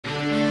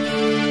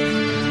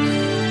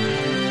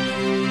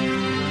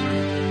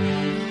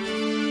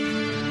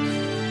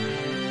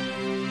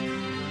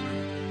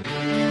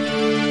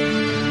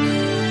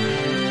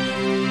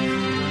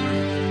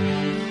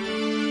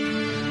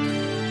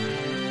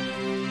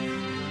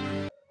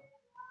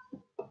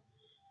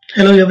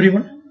Hello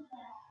everyone,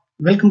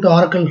 welcome to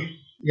Oracle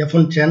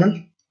F1 channel.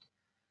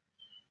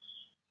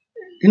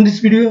 In this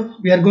video,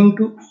 we are going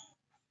to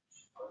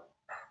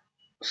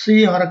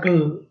see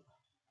Oracle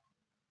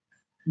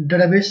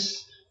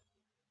database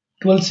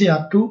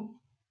 12CR2,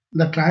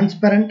 the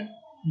Transparent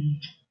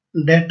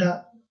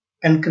Data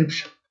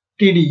Encryption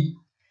 (TDE).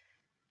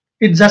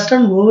 It's just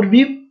an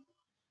overview.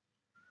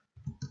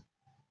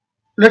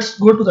 Let's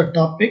go to the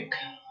topic.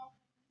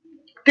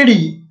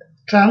 TDE,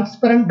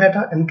 Transparent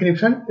Data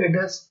Encryption. It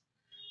is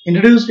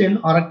introduced in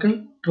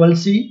Oracle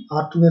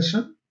 12CR2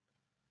 version.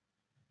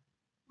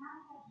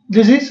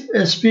 This is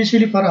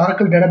especially for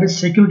Oracle database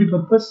security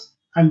purpose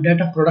and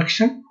data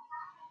protection.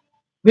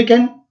 We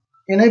can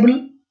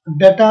enable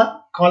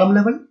data column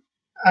level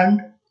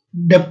and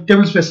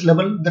tablespace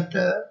level that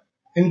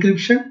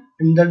encryption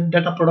in the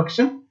data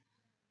production.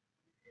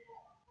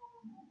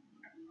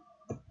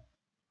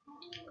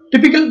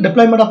 Typical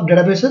deployment of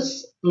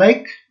databases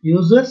like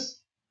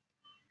users,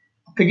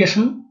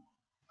 application,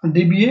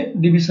 DBA,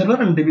 DB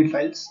server and DB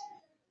files.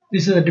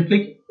 This is a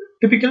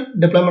typical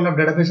deployment of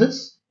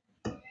databases.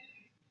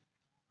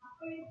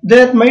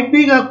 There might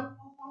be a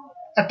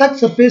attack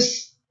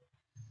surface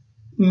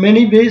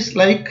many ways,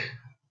 like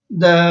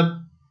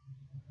the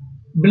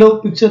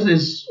below picture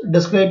is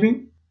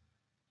describing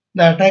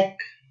the attack,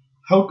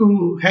 how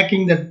to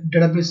hacking the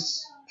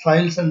database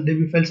files and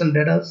DB files and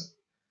data.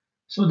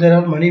 So there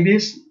are many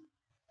ways: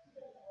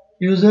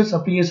 users,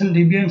 application,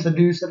 DB and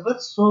DB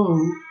servers. So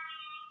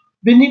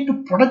we need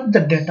to protect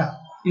the data,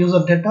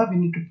 user data. We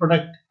need to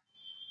protect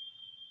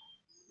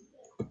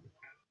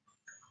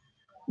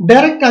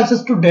direct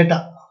access to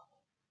data.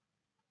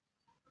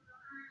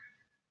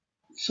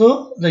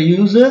 So the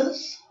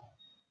users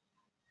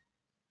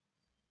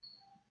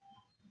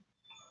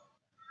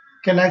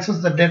can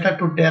access the data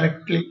to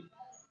directly.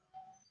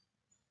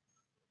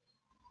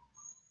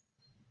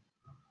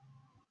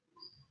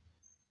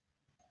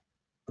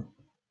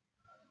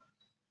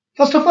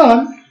 First of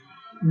all,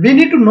 we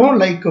need to know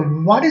like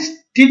what is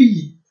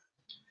TDE.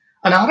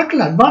 An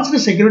Oracle advanced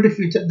security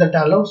feature that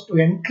allows to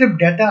encrypt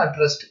data at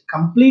rest,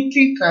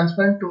 completely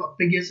transparent to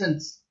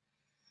applications.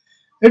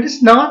 It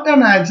is not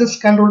an access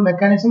control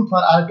mechanism for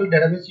Oracle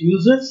database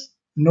users.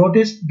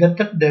 Notice that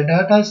the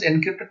data is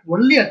encrypted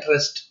only at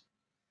rest.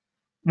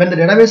 When the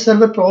database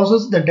server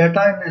processes the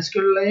data in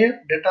SQL layer,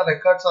 data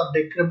records are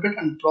decrypted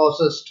and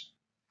processed.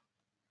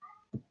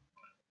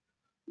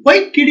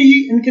 Why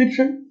TDE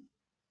encryption?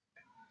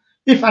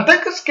 If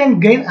attackers can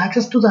gain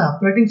access to the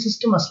operating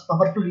system as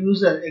powerful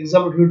user,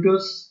 example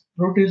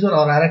root user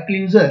or Oracle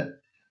user,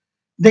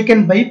 they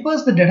can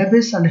bypass the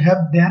database and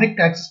have direct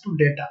access to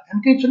data.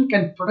 Encryption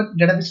can protect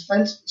database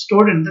files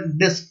stored in the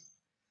disk.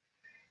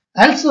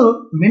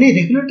 Also, many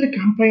regulatory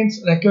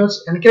compliance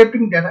requires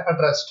encrypting data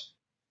at rest.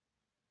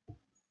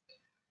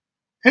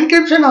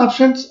 Encryption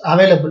options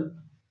available: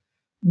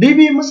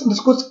 DBMS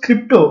underscore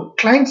crypto,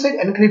 client-side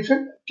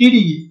encryption,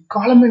 TDE,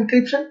 column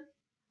encryption.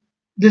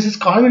 This is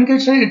column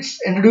encryption. It's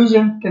introduced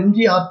in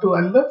 10G R2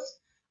 onwards,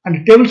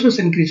 and tablespace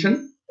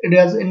encryption. It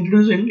is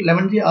introduced in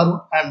 11G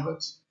R1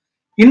 onwards.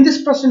 In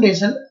this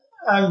presentation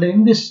and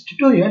in this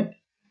tutorial,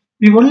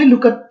 we only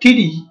look at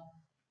TDE,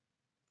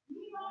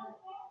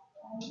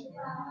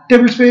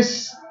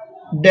 tablespace,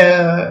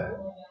 the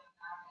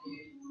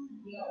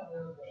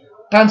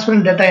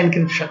transparent data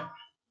encryption,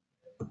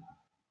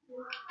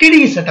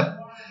 TDE setup.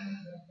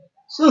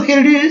 So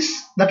here it is,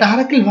 that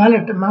Oracle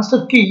Wallet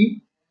master key.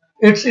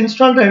 It's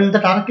installed in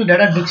that Oracle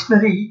data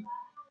dictionary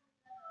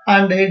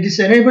and it is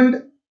enabled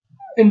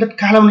in the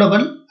column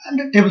level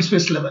and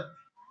tablespace level.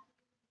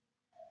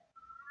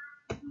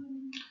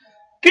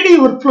 TDE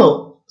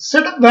workflow: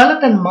 set up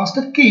wallet and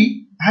master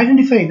key,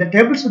 identify the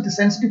tables with the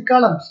sensitive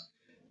columns,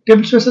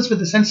 table spaces with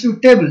the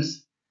sensitive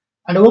tables,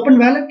 and open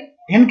wallet,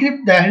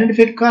 encrypt the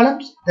identified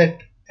columns, that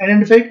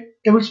identified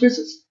table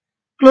spaces,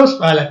 close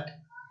wallet.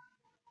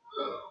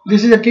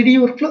 This is a TDE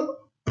workflow.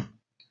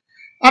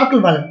 Oracle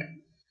Wallet.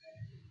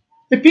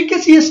 A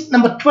PKCS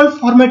number 12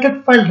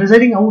 formatted file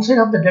residing outside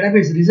of the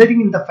database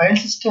residing in the file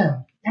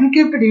system,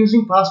 encrypted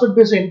using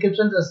password-based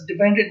encryption as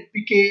defined in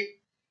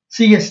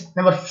PKCS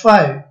number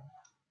 5,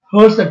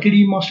 holds the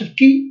TDE master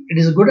key. It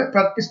is a good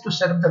practice to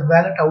set up the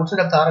wallet outside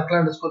of the Oracle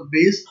underscore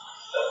base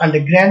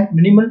and grant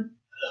minimal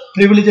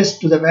privileges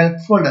to the wallet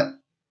folder.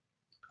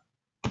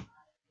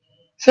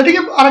 Setting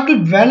up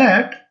Oracle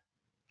Wallet,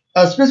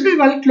 a specific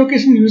wallet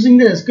location using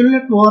the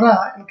SQLnet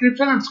Vora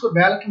encryption underscore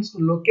wallet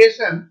underscore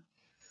location.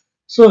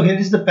 So here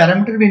is the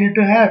parameter we need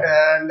to add,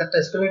 and that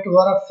SQLnet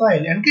Vora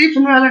file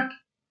encryption wallet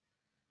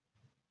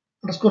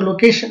underscore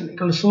location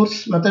equal to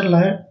source method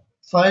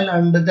file,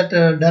 and that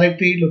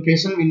directory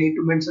location we need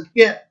to mention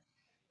here.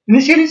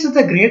 Initially, set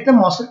the create the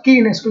master key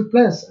in SQL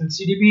Plus and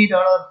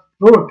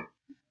cdb.root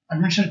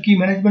administrator key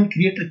management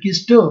create a key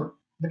store.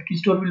 That key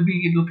store will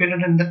be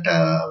located in that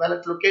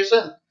wallet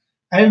location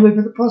and with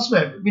the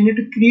password. We need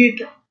to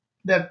create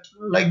that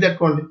like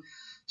that only.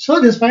 So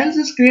this file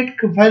is create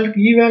file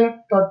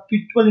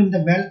eWallet.p12 in the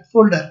wallet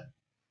folder.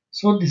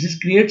 So this is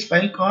creates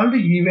file called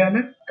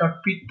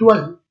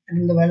eWallet.p12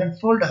 in the wallet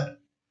folder.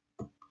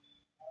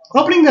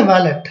 Opening the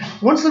wallet.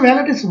 Once the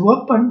wallet is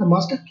opened, the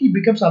master key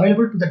becomes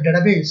available to the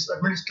database,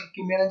 administer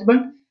key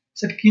management,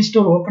 set key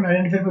store, open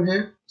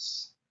identifier,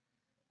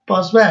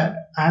 password,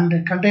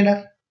 and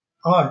container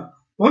all.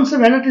 Once the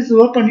wallet is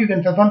opened, you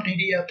can perform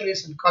TD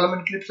operation, column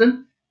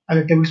encryption,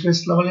 and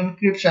tablespace level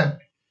encryption.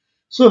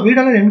 So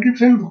VDollar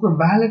encryption, the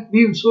wallet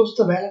view shows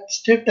the wallet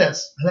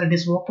status, whether it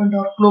is opened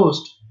or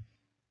closed.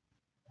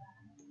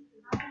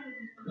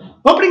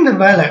 Opening the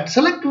wallet,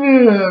 select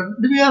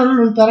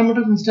DVR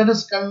parameters and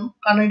status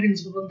connecting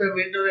to the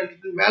VDollar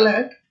encryption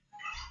wallet.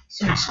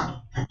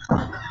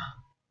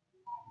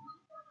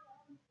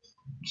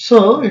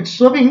 So it's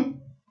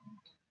showing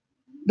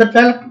that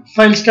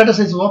file status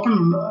is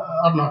open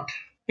or not.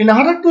 In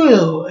order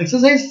to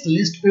exercise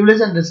list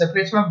privilege and the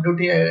separation of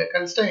duty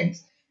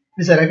constraints,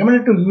 it is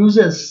recommended to use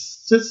a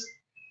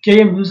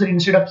sys-km user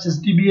instead of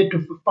sysdba to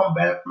perform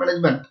wallet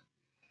management.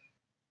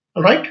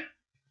 Alright?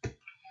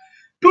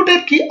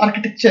 Two-tier key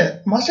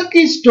architecture. Master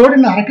key is stored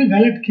in Oracle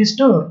Wallet key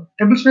store.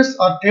 Tablespace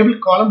or table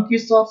column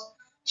keys are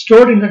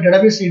stored in the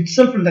database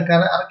itself in the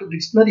Oracle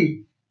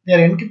dictionary. They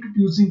are encrypted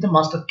using the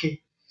master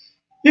key.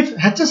 If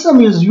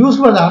HSM is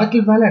used by the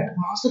Oracle Wallet,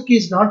 master key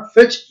is not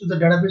fetched to the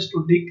database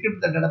to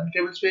decrypt the database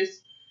tablespace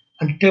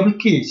and table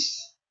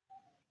keys.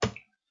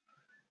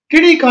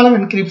 TD column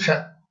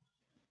encryption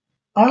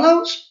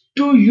allows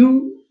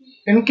you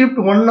encrypt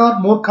one or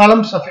more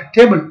columns of a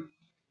table.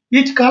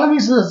 Each column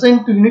is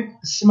assigned to unique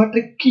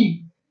symmetric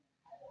key.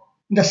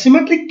 The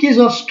symmetric keys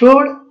are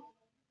stored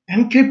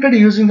encrypted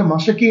using the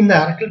master key in the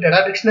Oracle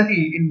data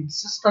dictionary in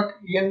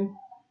sys.en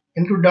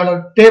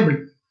encrypt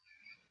table.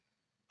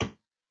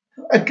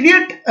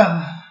 Create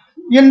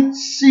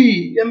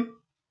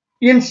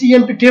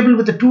NCMP table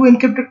with the two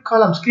encrypted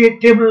columns.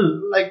 Create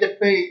table like that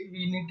way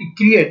we need to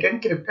create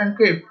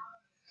encrypt.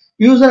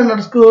 User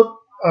underscore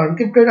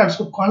encrypted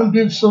underscore column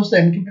view shows the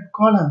encrypted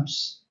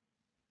columns.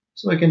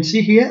 So you can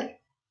see here.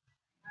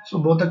 So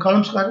both the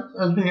columns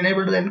has been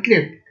enabled to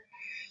encrypt.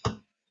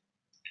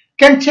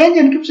 Can change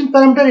encryption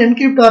parameter,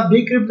 encrypt or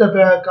decrypt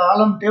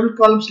the table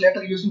columns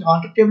later using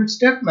alter table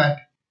statement.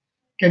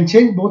 Can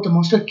change both the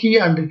master key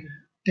and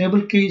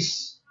table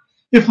keys.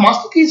 If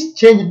master key is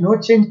changed, no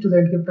change to the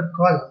encrypted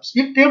columns.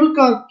 If table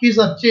keys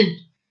are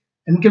changed,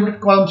 encrypted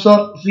columns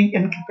are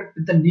re-encrypted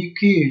with the new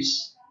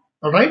keys.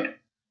 Alright?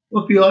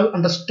 Hope you all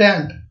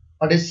understand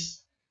what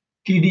is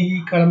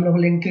TDE column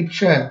level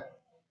encryption.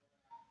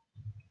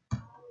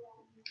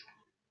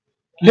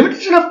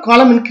 Limitation of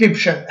column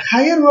encryption.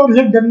 Higher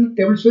overhead than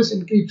tablespace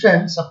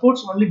encryption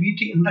supports only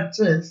BT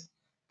indexes.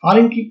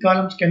 Foreign key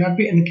columns cannot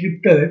be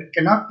encrypted,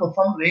 cannot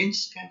perform range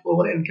scan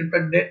over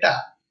encrypted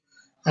data.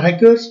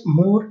 Requires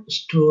more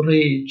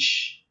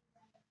storage.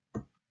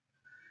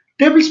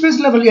 Tablespace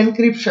level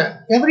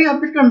encryption. Every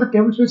object on the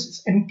tablespace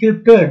is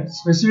encrypted,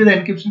 specify the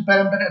encryption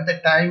parameter at the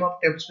time of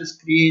tablespace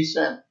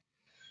creation.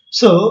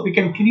 So we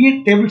can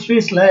create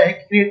tablespace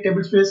like create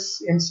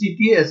tablespace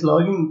NCTS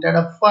logging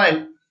data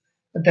file,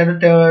 the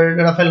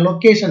data file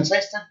location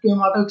size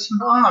 32M auto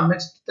extend on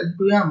next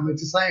 32M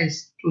which is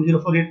size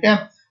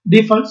 2048M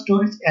default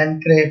storage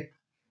encrypt.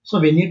 So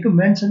we need to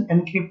mention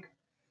encrypt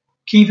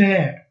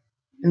keyword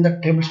in the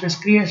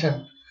tablespace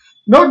creation.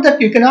 Note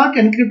that you cannot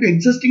encrypt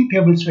existing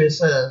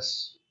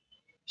tablespaces.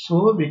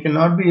 So we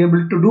cannot be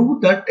able to do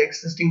that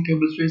existing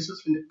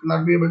tablespaces. We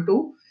cannot be able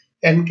to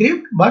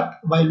encrypt, but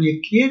while we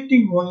are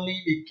creating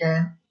only we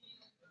can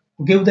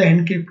give the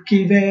encrypt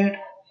keyword.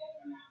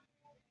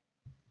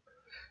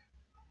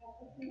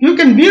 You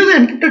can view the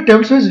encrypted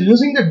tablespace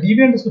using the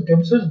db underscore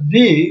tablespace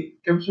view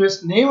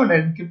tablespace name and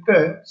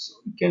encrypted. So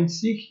you can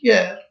see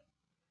here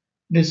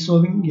it is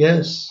showing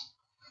yes.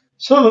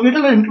 So we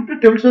will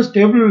encrypted tablespace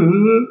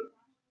table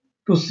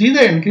to see the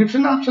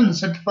encryption option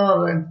set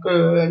for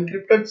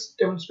encrypted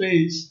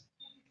tablespace.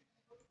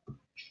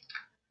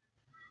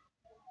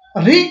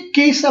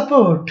 Re-key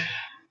support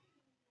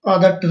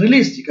that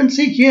release. You can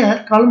see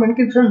here column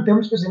encryption,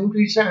 tablespace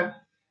encryption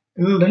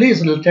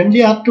release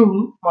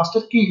 10GR2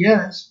 master key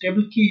yes,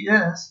 table key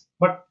yes,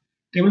 but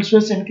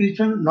tablespace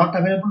encryption not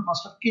available,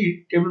 master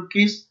key, table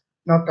keys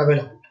not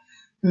available.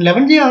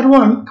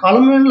 11GR1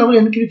 column level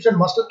encryption,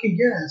 master key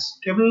yes,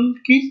 table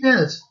keys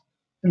yes,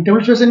 and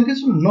tablespace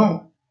encryption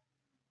no.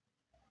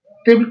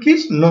 Table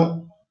keys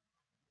no.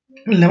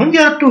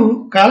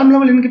 11GR2 column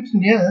level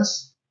encryption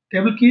yes,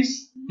 table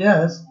keys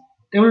yes,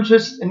 table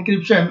space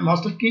encryption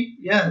master key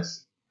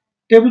yes,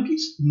 table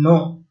keys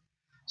no.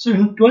 So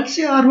in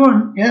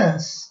 12CR1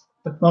 yes,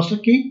 but master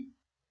key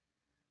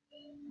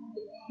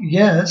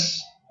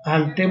yes,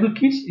 and table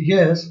keys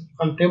yes,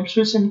 and table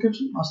space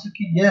encryption master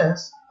key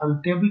yes,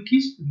 and table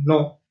keys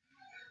no.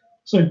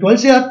 So in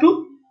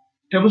 12CR2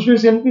 table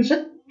space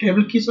encryption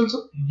table keys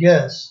also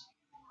yes.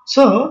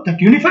 So that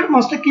unified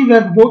master key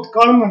where both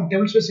column and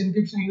table space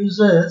encryption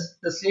uses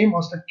the same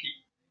master key,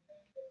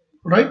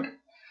 right?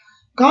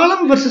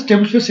 Column versus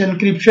table space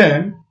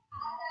encryption.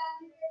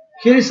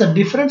 Here is a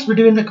difference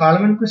between the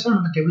column encryption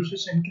and the table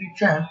space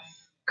encryption.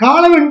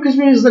 Column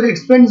encryption is very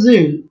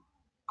expensive.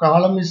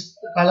 Column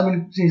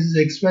encryption is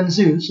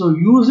expensive, so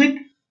use it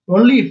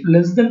only if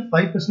less than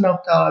 5% of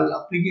the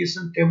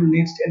application table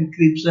needs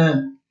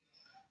encryption.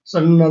 So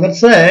on the other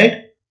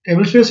side,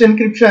 tablespace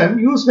encryption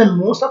used when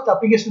most of the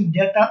application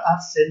data are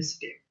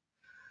sensitive.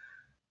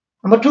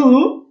 Number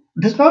two,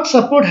 does not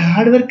support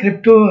hardware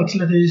crypto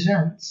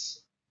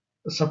accelerations.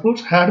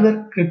 Supports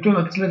hardware crypto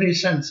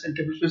accelerations in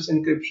tablespace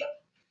encryption.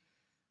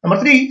 Number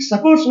three,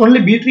 supports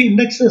only B-tree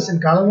indexes in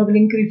column level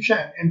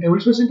encryption, and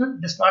tablespace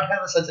encryption does not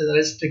have such a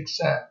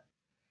restriction.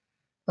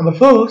 Number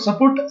four,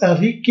 support a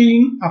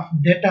rekeying of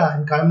data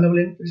in column level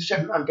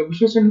encryption, and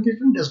tablespace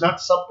encryption does not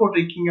support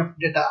rekeying of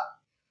data.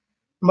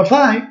 Number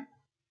five,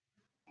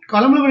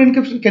 column level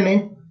encryption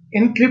can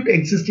encrypt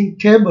existing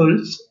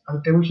tables,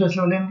 and tablespace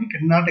level encryption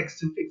cannot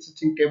encrypt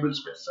existing table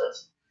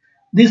spaces.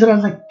 These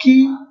are the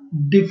key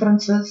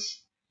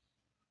differences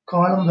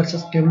column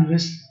versus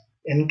tablespace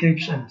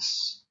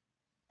encryptions.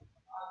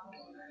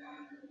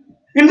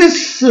 In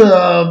this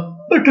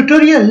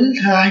tutorial,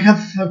 I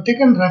have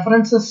taken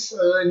references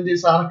in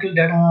this Oracle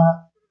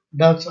data,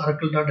 Docs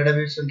Oracle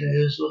database and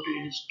SOT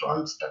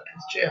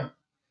strong.htm.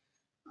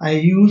 I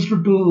used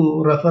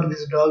to refer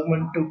this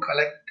document to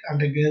collect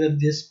and gather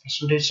this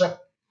presentation.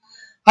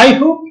 I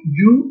hope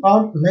you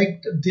all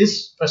liked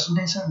this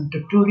presentation and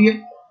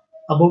tutorial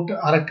about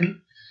Oracle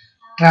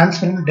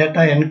Transparent Data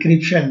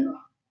Encryption.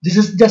 This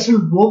is just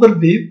an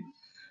overview.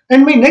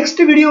 In my next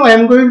video, I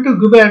am going to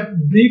give a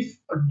brief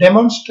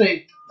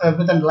demonstrate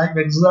with a live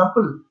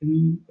example.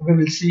 We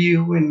will see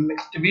you in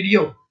next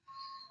video.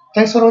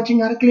 Thanks for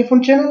watching Oracle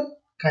Phone channel.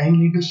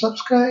 Kindly do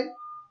subscribe,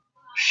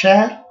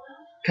 share,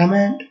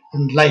 comment,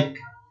 and like.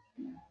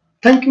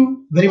 Thank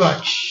you very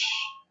much.